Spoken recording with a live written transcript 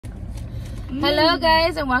Hello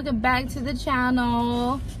guys, and welcome back to the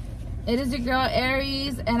channel. It is your girl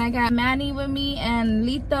Aries, and I got Manny with me and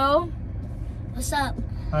Lito. What's up?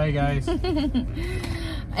 Hi guys.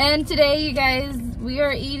 And today, you guys, we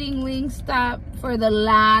are eating Wingstop for the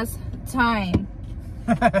last time.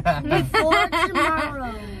 Before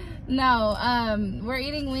tomorrow. No, we're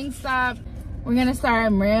eating Wingstop. We're gonna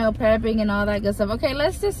start meal prepping and all that good stuff. Okay,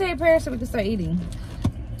 let's just say a prayer so we can start eating.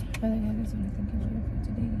 Father God, I just want to thank you, Lord, for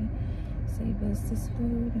today. Say bless this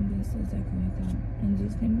food and bless those that go with them. In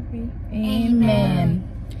Jesus' name we pray. Amen.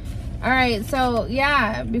 All right, so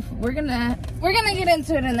yeah, we're gonna get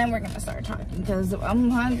into it, and then we're gonna start talking because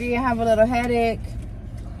I'm hungry. I have a little headache.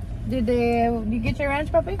 Did you get your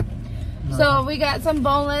ranch, puppy? No. So we got some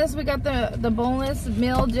boneless. We got the boneless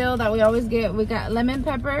meal deal that we always get. We got lemon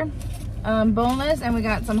pepper, boneless, and we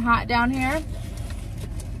got some hot down here.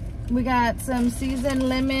 We got some seasoned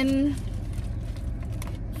lemon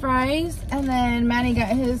fries, and then Manny got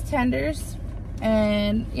his tenders,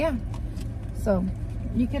 and yeah, so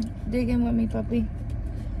you could dig in with me, puppy.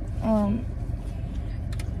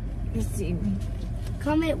 Let's see.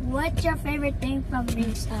 Comment what's your favorite thing from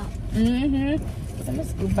Wingstop. Let me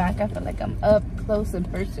scoot back. I feel like I'm up close and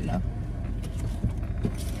personal.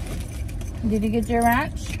 Did you get your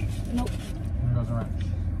ranch? Nope. There goes the ranch.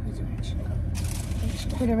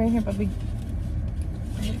 Put it right here, puppy.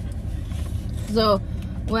 So,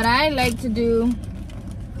 what I like to do,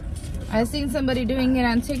 I've seen somebody doing it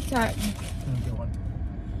on TikTok.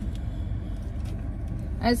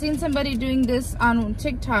 I've seen somebody doing this on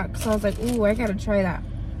TikTok, so I was like, ooh, I gotta try that.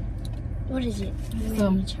 What is it?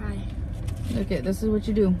 So, try. Look at this is what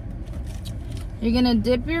you do. You're gonna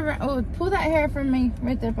dip your pull that hair from me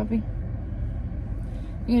right there, puppy.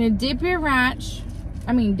 You're gonna dip your ranch.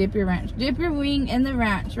 Dip your wing in the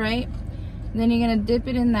ranch, right? And then you're gonna dip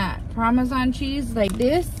it in that Parmesan cheese like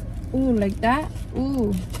this. Ooh, like that.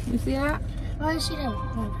 Ooh, you see that? Oh, I see that.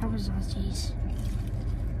 No, Parmesan cheese.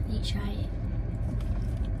 Let me try it.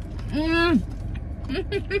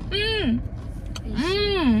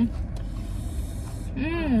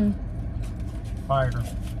 Fire.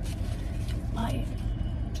 Fire.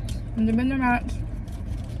 And dip in the ranch.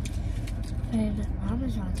 And the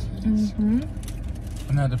Parmesan cheese.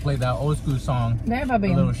 And I had to play that old school song. There,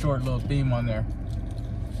 puppy. A little short little theme on there.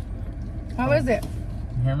 How is it?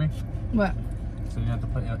 You hear me? What? So you have to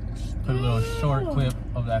put a little short clip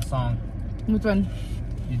of that song. Which one?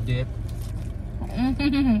 You dip.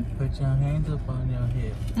 Put your hands up on your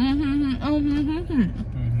hip.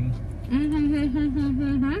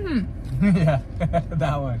 Yeah,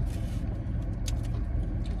 that one.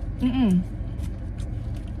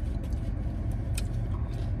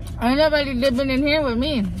 Ain't nobody dipping in here with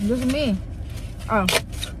me. Just me. Oh.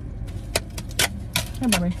 Here,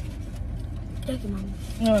 baby. Thank you, Mom.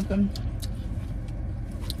 You're welcome.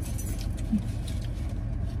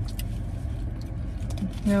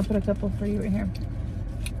 Yeah, I'll put a couple for you right here.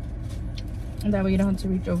 And that way you don't have to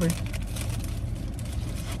reach over.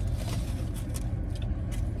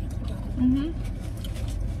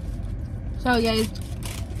 So guys,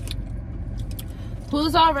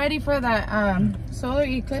 who's all ready for that solar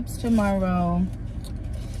eclipse tomorrow?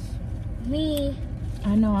 Me.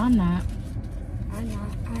 I know I'm not. I'm not.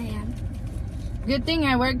 I am. Good thing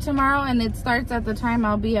I work tomorrow and it starts at the time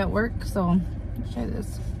I'll be at work, so let's try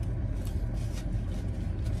this.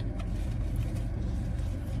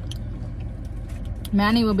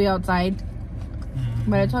 Manny will be outside,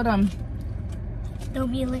 but I told him,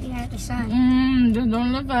 don't be looking at the sun. just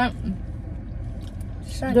don't look up.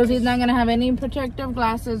 Because he's not gonna have any protective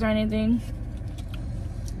glasses or anything.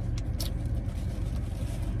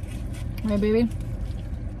 Right, baby?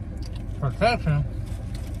 Protection?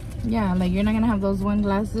 Yeah, like you're not gonna have those one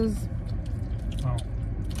glasses Oh.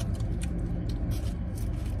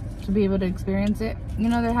 to be able to experience it. You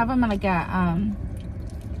know, they have them like at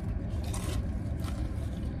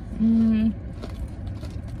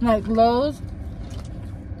like Lowe's.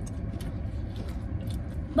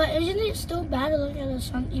 But isn't it still bad to look at the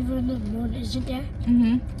sun even though the moon isn't there?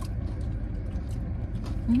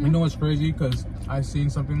 You know what's crazy? Because I seen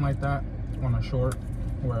something like that on a short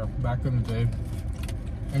where back in the day,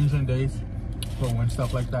 ancient days, but when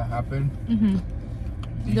stuff like that happened,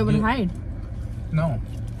 They would hide. No,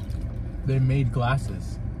 they made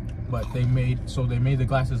glasses, but they made the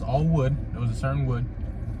glasses all wood. It was a certain wood,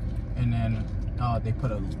 and then they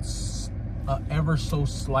put a ever so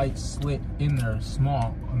slight slit in there,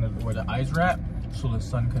 small, where the eyes wrap, so the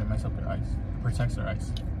sun couldn't mess up their eyes. Protects their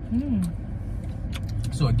eyes.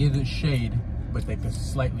 So it gives it shade, but they could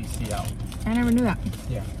slightly see out. I never knew that.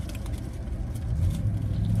 Yeah.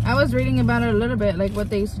 I was reading about it a little bit, like what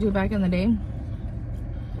they used to do back in the day.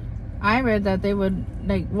 I read that they would,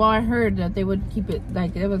 like, well, I heard that they would keep it,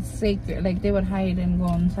 like, it was sacred, like, they would hide and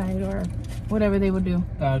go inside or whatever they would do.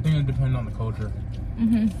 I think it depends on the culture.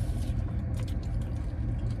 Mm-hmm.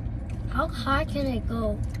 How high can it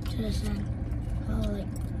go to the sun? How, like,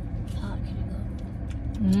 hot can it go?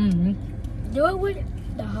 Mm-hmm. Do it with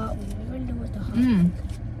the hot one. We're going to do it with the hot one. Mm.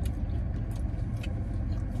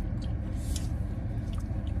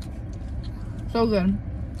 So good.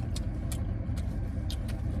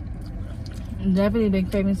 Definitely big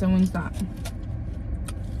craving some Wingstop.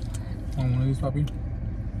 Want one of these, puppy?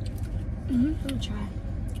 I'm gonna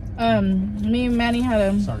try. Me and Manny had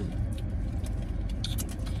a. Sorry.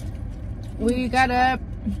 We got up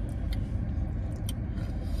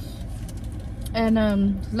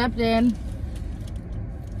and slept in.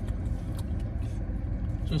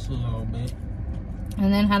 Just a little bit.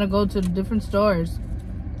 And then had to go to the different stores.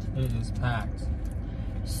 It is packed.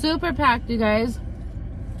 Super packed, you guys.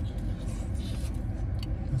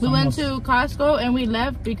 It's We went almost- to Costco and we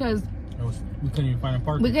left because we couldn't even find a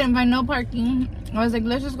park. we couldn't find no parking. I was like,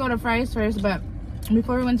 let's just go to Fry's first. But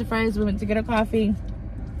before we went to Fry's, we went to get a coffee.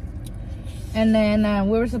 And then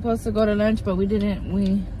we were supposed to go to lunch, but we didn't.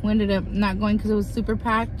 We ended up not going because it was super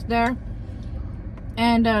packed there.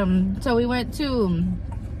 And so we went to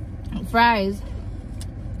Fry's.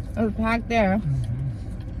 It was packed there.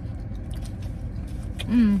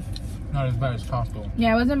 Not as bad as Costco.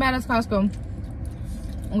 Yeah, it wasn't bad as Costco.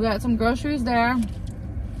 We got some groceries there.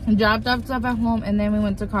 Dropped off stuff at home, and then we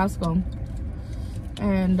went to Costco.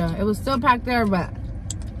 And it was still packed there, but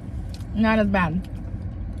not as bad.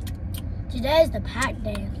 Today is the pack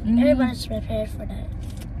day. Everybody's prepared for that.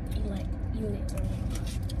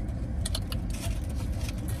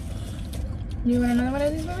 You want another one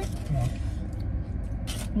of these, baby? Yeah.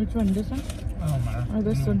 Which one? This one? I don't matter. Or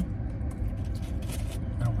this one?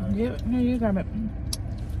 I don't matter. Here, you grab it.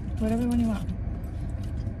 Whatever one you want.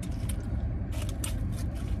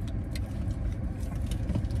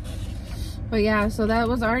 But yeah, so that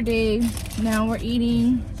was our day. Now we're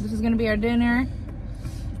eating. This is gonna be our dinner.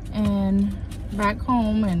 And back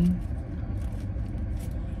home and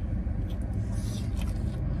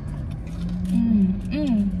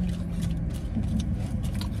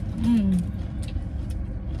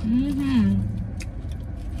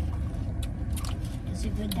Is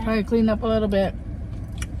it good, Dad? probably clean up a little bit.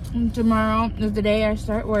 And tomorrow is the day I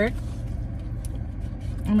start work.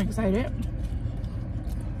 I'm excited.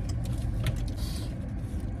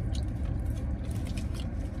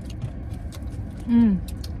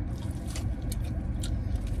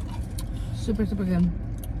 Super, super good.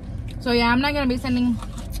 So yeah, I'm not gonna be sending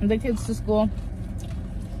the kids to school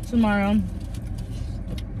tomorrow.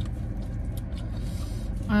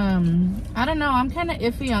 I don't know, I'm kind of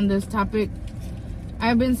iffy on this topic.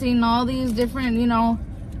 I've been seeing all these different, you know,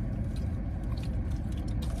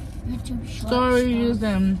 YouTube short stories,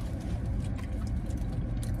 stuff. and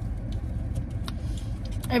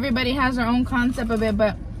everybody has their own concept of it.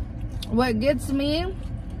 But what gets me,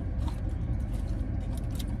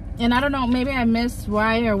 and I don't know, maybe I missed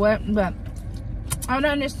why or what, but I don't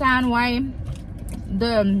understand why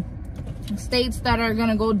the states that are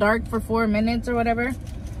gonna go dark for 4 minutes or whatever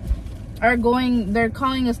they're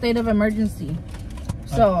calling a state of emergency.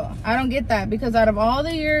 So I don't get that, because out of all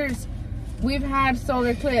the years we've had solar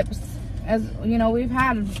eclipse, as you know, we've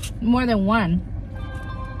had more than one.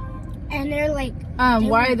 And they're like,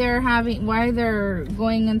 why they're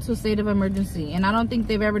going into a state of emergency, and I don't think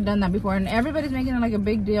they've ever done that before, and everybody's making it like a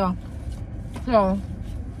big deal. So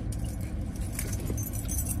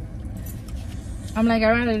I'm like,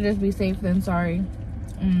 I'd rather just be safe than sorry.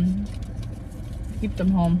 Keep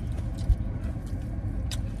them home.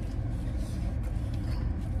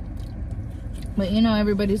 But you know,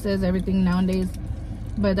 everybody says everything nowadays,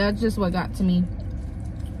 but that's just what got to me.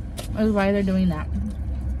 That's why they're doing that.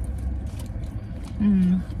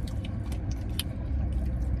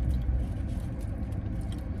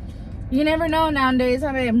 You never know nowadays,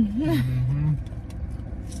 huh, babe?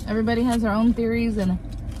 Everybody has their own theories and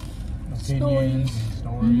Opinions,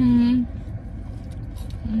 stories.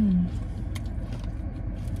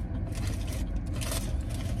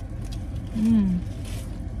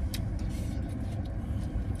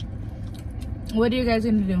 What are you guys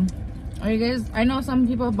gonna do? Are you guys, I know some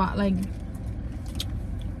people bought like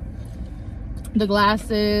the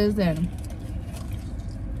glasses, and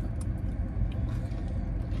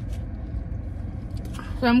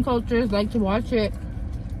some cultures like to watch it.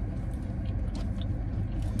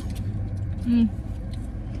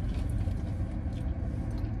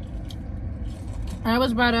 I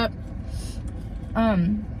was brought up that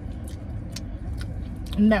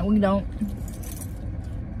we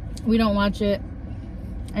don't watch it.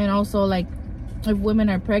 And also, like, if women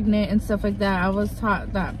are pregnant and stuff like that, I was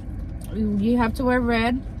taught that you have to wear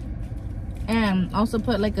red, and also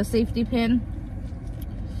put like a safety pin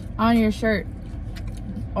on your shirt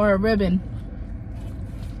or a ribbon.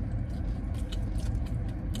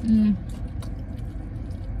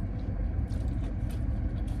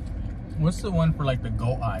 What's the one for like the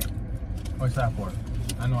goat eye? What's that for?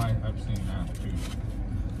 I know I've seen that too.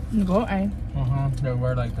 Goat eye. They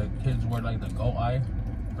wear like the kids wear like the goat eye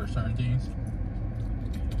for certain things.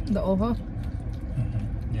 The ojo.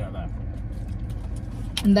 Yeah, that.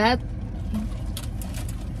 And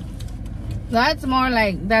that's more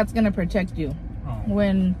like that's gonna protect you. Oh.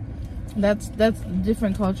 When that's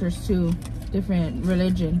different cultures too, different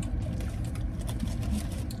religion.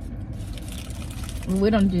 We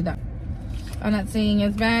don't do that. I'm not saying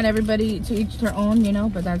it's bad. Everybody to each their own, you know.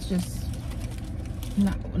 But that's just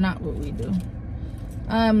not what we do.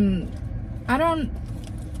 I don't.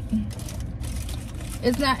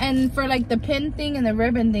 It's not, and for like the pin thing and the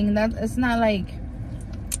ribbon thing, that it's not like,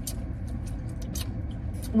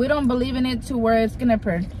 we don't believe in it to where it's gonna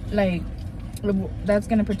that's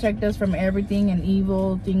gonna protect us from everything and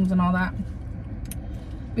evil things and all that,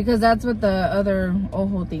 because that's what the other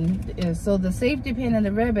ojo thing is. So the safety pin and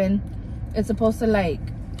the ribbon, it's supposed to like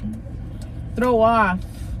throw off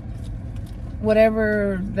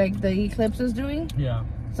whatever like the eclipse is doing. Yeah.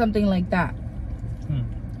 Something like that.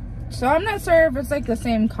 So I'm not sure if it's like the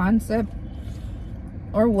same concept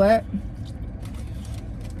or what,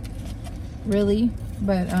 really,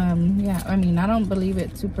 but yeah, I mean, I don't believe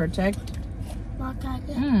it to protect.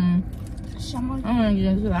 Someone I'm gonna get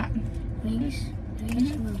into that. wings. Big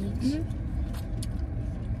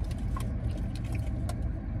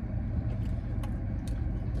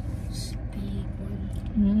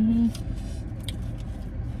one.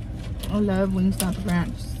 I love Wingstop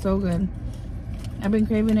Ranch, so good. I've been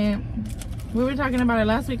craving it. We were talking about it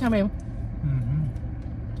last week, huh, babe?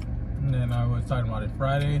 And then I was talking about it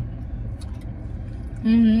Friday.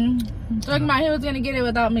 Talking about he was gonna get it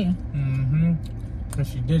without me. Cause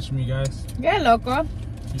she ditched me, guys. Yeah, loco.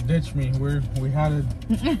 She ditched me. We had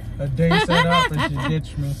a day set up, and she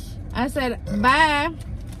ditched me. I said bye.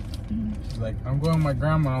 She's like, I'm going with my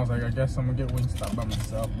grandma. I was like, I guess I'm gonna get Wingstop by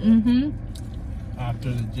myself.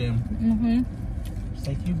 After the gym. She's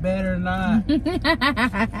like, you better not.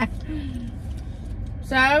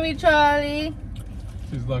 Sorry, Charlie.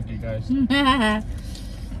 She's lucky, guys.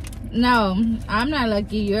 No, I'm not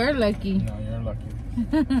lucky. You're lucky. No, you're lucky.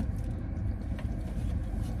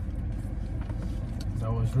 I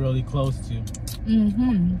was really close to.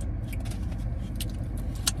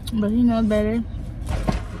 But he knows better.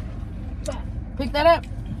 Pick that up.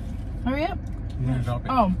 Hurry up. You didn't drop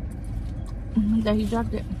it. Oh. That he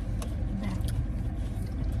dropped it.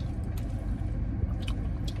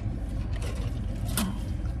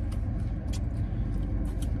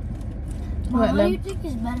 What do you think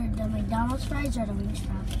is better, the McDonald's fries or the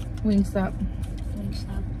Wingstop? Wingstop.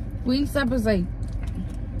 Wingstop is like,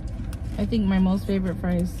 I think, my most favorite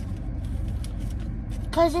fries.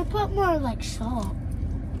 Cause they put more like salt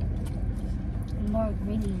and more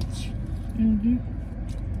ingredients.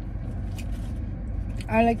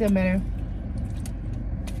 I like them better.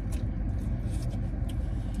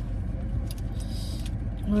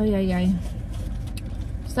 Oh yeah.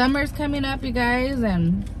 Summer's coming up, you guys,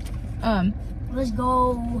 and let's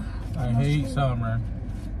go. I hate summer.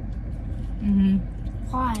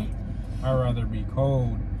 Why? I'd rather be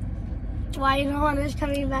cold. Why you don't want us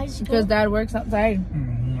coming back to school? because Dad works outside.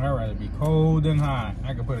 I'd rather be cold than hot.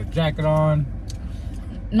 I could put a jacket on.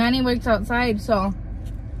 Nanny works outside, so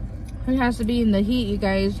he has to be in the heat, you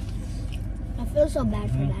guys. I feel so bad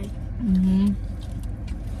for Dad.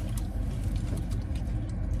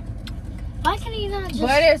 Why can he not just...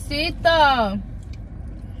 Pobrecito.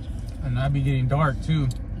 And I'd be getting dark too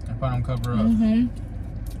if I don't cover up.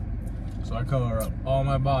 So I cover up all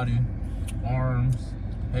my body, arms,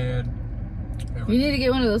 head, everything. You need to get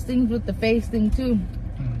one of those things with the face thing too.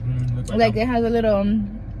 Look Like it has a little,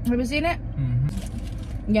 have you seen it?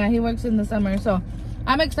 Yeah, he works in the summer, so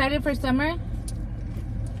I'm excited for summer.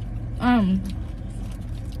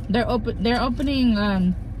 They're opening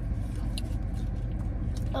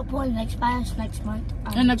next month.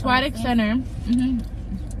 an aquatic center.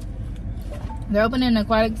 They're opening an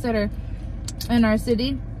aquatic center in our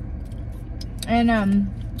city, and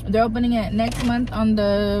they're opening it next month on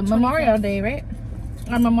the Memorial Day, right?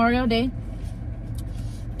 On Memorial Day.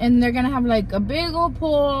 And they're gonna have like a big old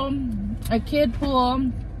pool, a kid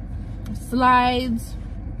pool, slides,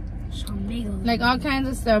 Some big ones. Like all kinds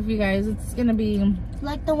of stuff, you guys. It's gonna be.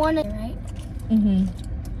 Like the one, right?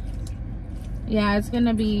 Yeah, it's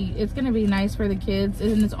gonna be nice for the kids,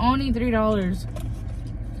 and it's only $3.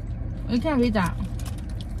 We can't beat that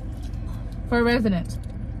for residents.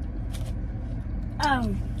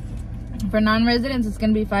 For non-residents, it's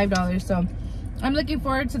gonna be $5. So I'm looking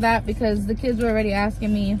forward to that because the kids were already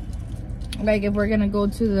asking me, like, if we're gonna go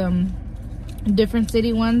to the different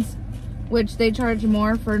city ones, which they charge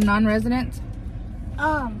more for non-residents.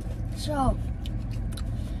 So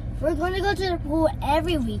we're going to go to the pool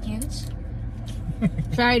every weekend.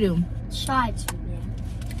 Try to. Try to, yeah.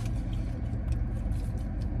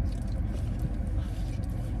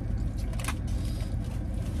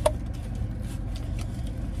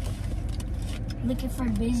 Looking for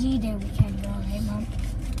busy, then we can go, right, Mom?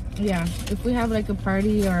 Yeah, if we have like a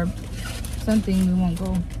party or something, we won't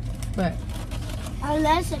go. But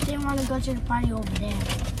unless if they want to go to the party over there.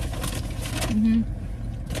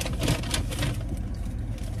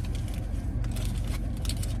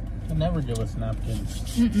 They never give us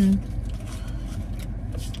napkins.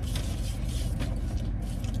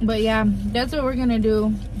 But yeah, that's what we're gonna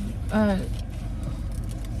do.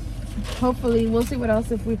 Hopefully, we'll see what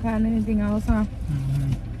else if we plan anything else, huh?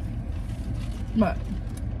 But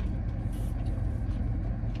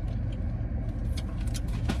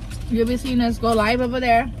you'll be seeing us go live over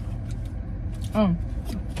there.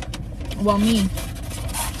 Well, me.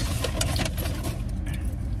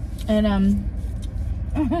 And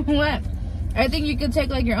what? I think you could take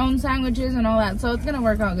like your own sandwiches and all that, so it's gonna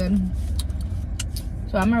work out good.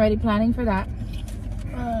 So I'm already planning for that.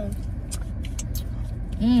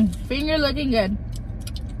 Finger looking good.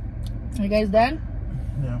 Are you guys done?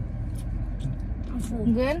 Yeah. I'm full.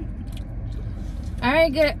 Good. All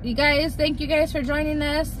right, good. You guys, thank you guys for joining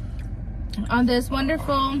us on this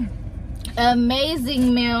wonderful,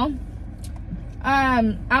 amazing meal.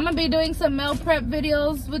 I'm gonna be doing some meal prep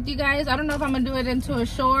videos with you guys. I don't know if I'm gonna do it into a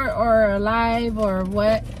short or a live or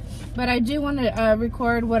what, but I do want to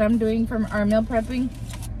record what I'm doing for our meal prepping.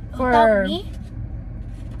 About me?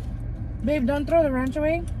 Babe, don't throw the ranch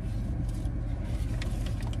away.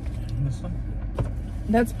 This one?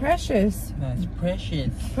 That's precious. That's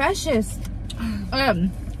precious. Precious.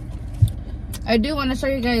 I do want to show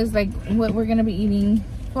you guys like what we're gonna be eating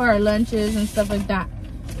for our lunches and stuff like that.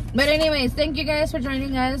 But anyways, thank you guys for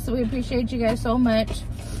joining us. We appreciate you guys so much.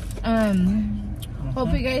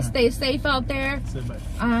 Hope you guys stay safe out there.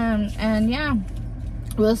 And yeah,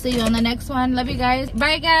 we'll see you on the next one. Love you guys.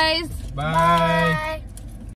 Bye guys. Bye. Bye.